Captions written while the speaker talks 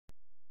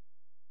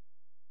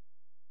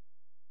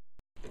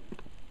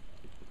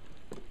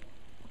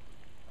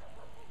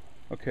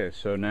Okay,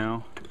 so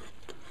now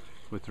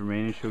with the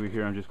remaining sugar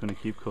here, I'm just going to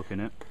keep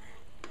cooking it.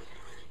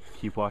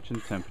 Keep watching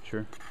the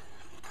temperature.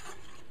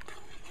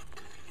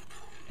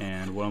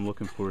 And what I'm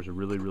looking for is a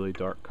really, really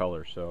dark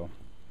color, so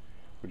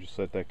we'll just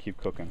let that keep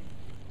cooking.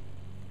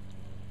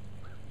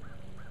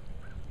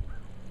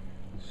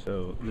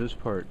 So this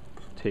part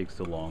takes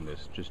the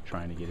longest, just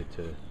trying to get it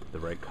to the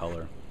right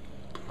color.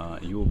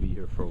 You will be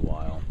here for a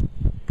while,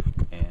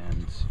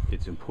 and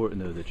it's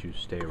important though that you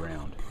stay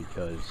around,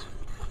 because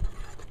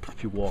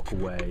if you walk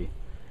away,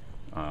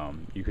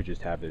 you could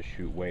just have this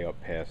shoot way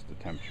up past the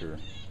temperature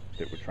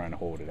that we're trying to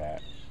hold it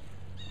at.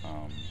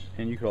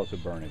 And you could also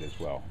burn it as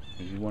well.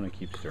 You want to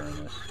keep stirring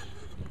this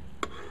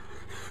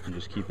and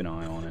just keep an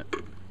eye on it.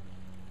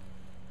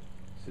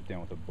 Sit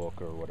down with a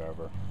book or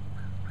whatever.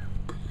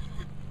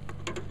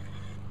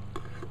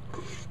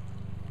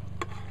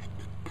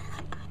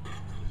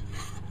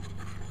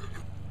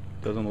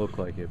 Doesn't look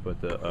like it,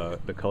 but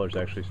the color's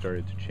actually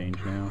started to change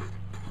now.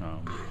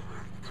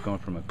 It's going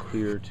from a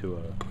clear to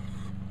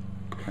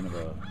a kind of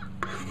a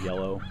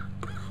yellow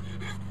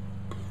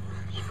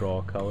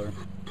straw color.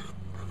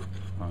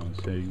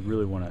 So you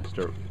really want to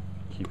start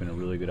keeping a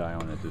really good eye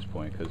on it at this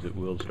point, because it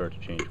will start to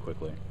change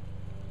quickly.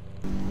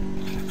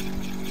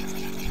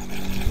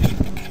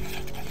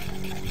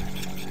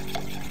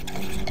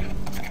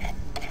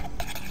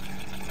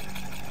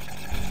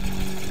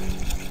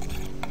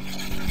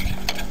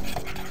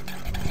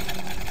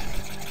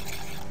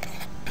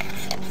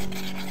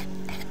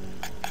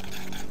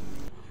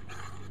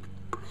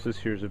 So this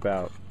here's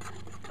about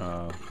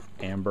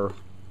amber.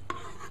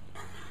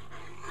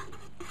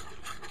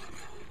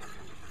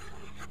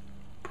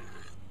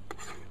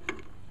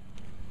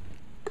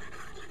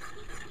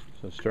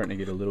 So it's starting to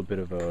get a little bit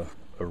of a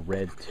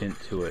red tint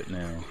to it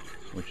now,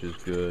 which is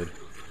good.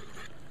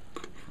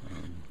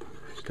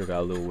 Still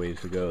got a little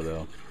ways to go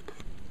though.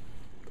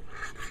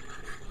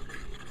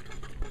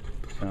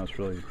 So now it's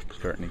really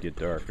starting to get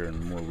darker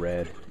and more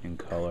red in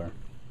color.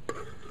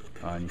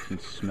 And you can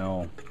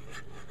smell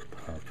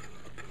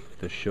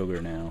the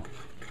sugar now.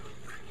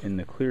 In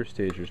the clear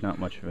stage there's not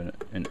much of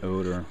an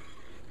odor,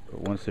 but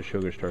once the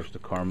sugar starts to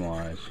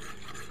caramelize,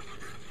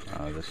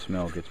 the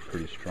smell gets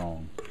pretty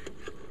strong.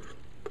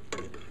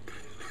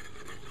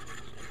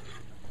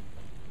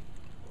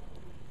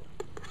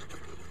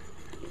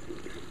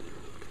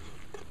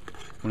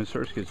 When it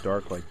starts to get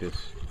dark like this,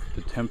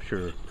 the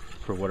temperature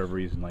for whatever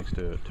reason likes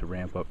to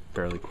ramp up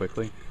fairly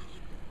quickly.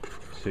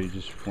 So you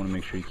just want to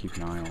make sure you keep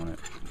an eye on it.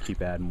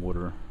 Keep adding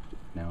water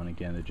now and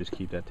again to just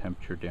keep that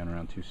temperature down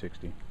around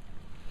 260.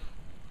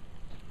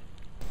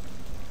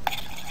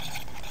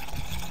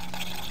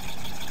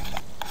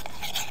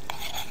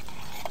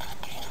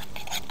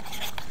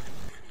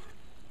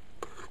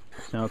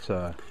 So now it's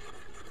a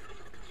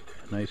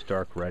nice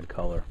dark red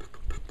color.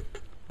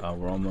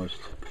 We're almost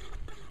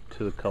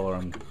to the color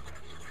I'm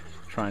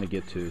trying to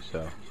get to,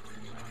 so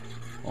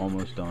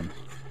almost done.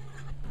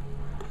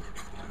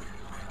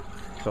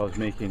 So I was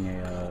making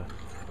a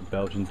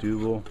Belgian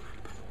double.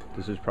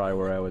 This is probably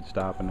where I would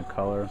stop in the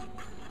color.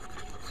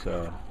 It's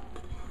a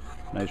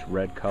nice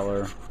red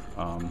color,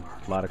 a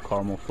lot of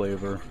caramel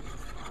flavor,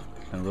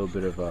 and a little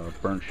bit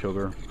of burnt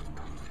sugar.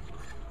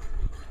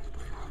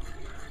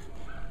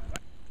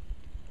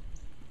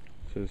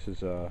 So this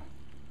is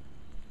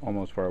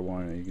almost where I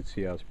wanted it. You can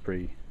see how it's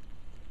pretty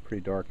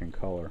dark in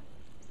color.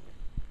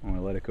 I'm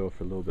going to let it go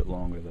for a little bit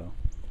longer though.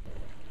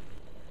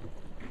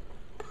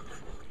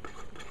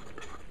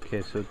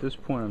 Okay, so at this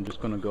point I'm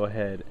just going to go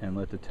ahead and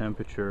let the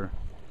temperature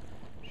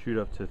shoot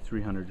up to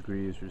 300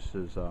 degrees. This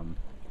is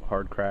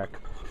hard crack.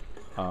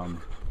 And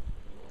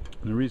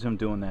the reason I'm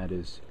doing that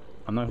is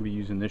I'm not going to be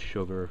using this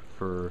sugar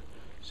for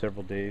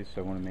several days,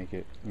 so I want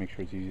to make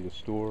sure it's easy to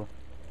store.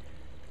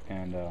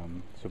 And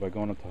so by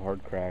going up to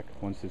hard crack,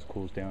 once this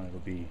cools down, it'll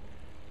be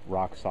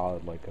rock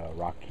solid, like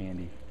rock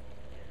candy.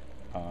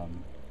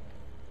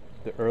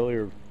 The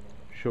earlier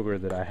sugar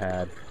that I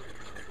had,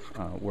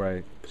 where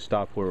I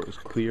stopped where it was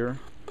clear,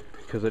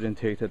 because I didn't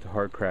take that to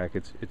hard crack,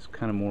 it's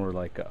kind of more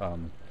like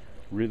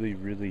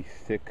really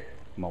thick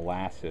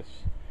molasses.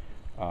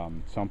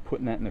 So I'm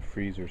putting that in the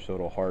freezer so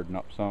it'll harden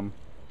up some,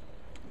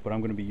 but I'm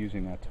going to be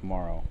using that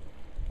tomorrow,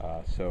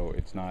 so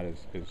it's not as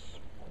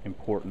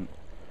important.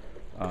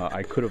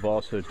 I could have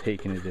also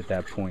taken it at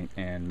that point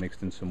and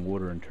mixed in some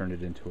water and turned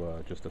it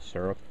into just a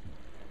syrup,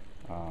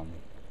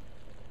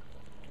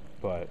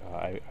 but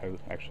I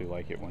actually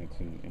like it when it's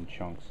in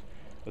chunks,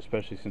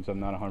 especially since I'm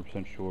not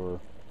 100% sure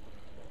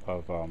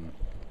of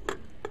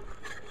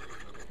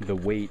the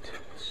weight,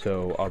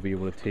 so I'll be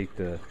able to take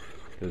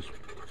those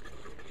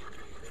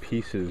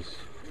pieces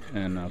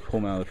and pull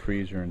them out of the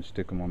freezer and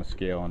stick them on a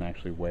scale and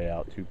actually weigh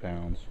out 2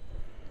 pounds,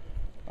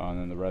 and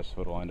then the rest of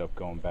it will end up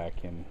going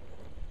back in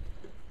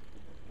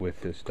with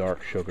this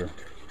dark sugar.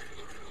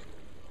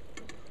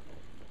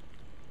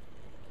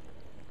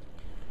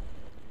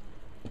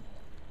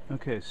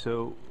 Okay,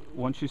 so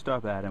once you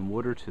stop adding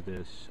water to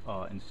this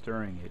and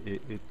stirring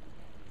it, it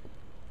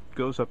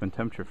goes up in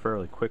temperature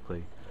fairly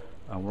quickly.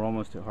 We're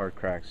almost at hard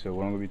crack, so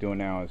what I'm going to be doing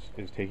now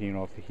is taking it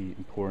off the heat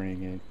and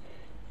pouring it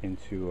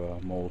into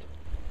a mold.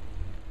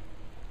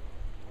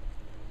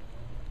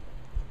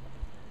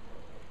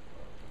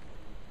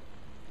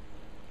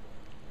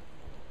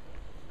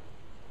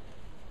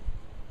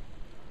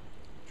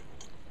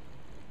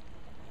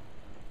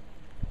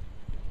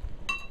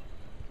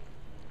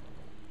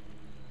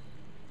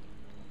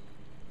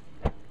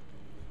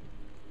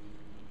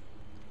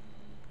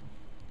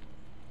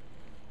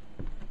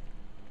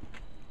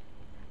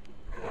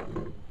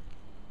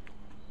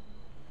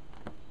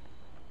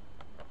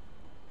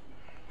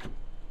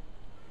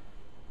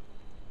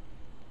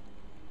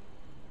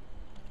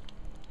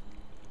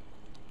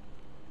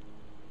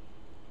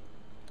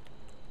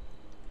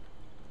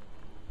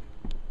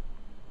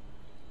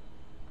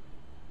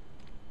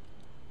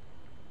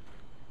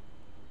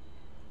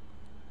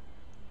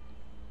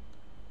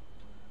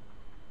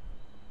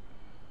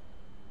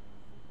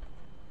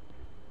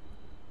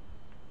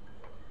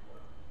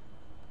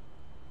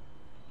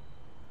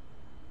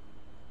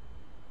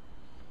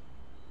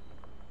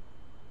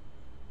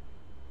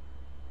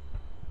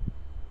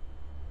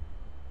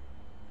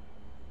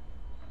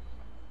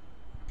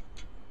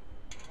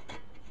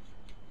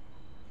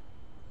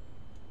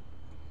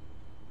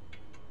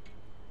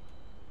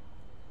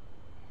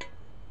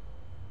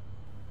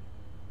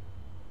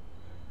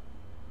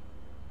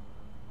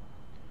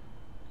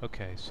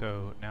 Okay,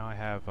 so now I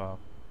have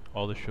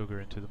all the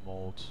sugar into the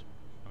molds.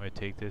 I'm going to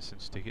take this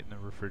and stick it in the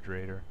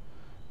refrigerator,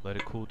 let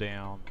it cool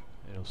down,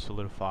 it'll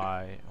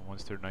solidify, and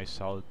once they're nice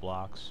solid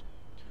blocks,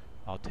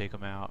 I'll take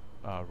them out,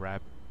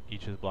 wrap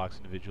each of the blocks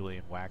individually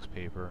in wax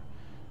paper,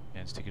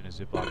 and stick it in a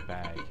Ziploc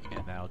bag,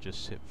 and that'll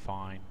just sit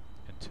fine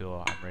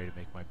until I'm ready to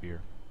make my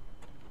beer.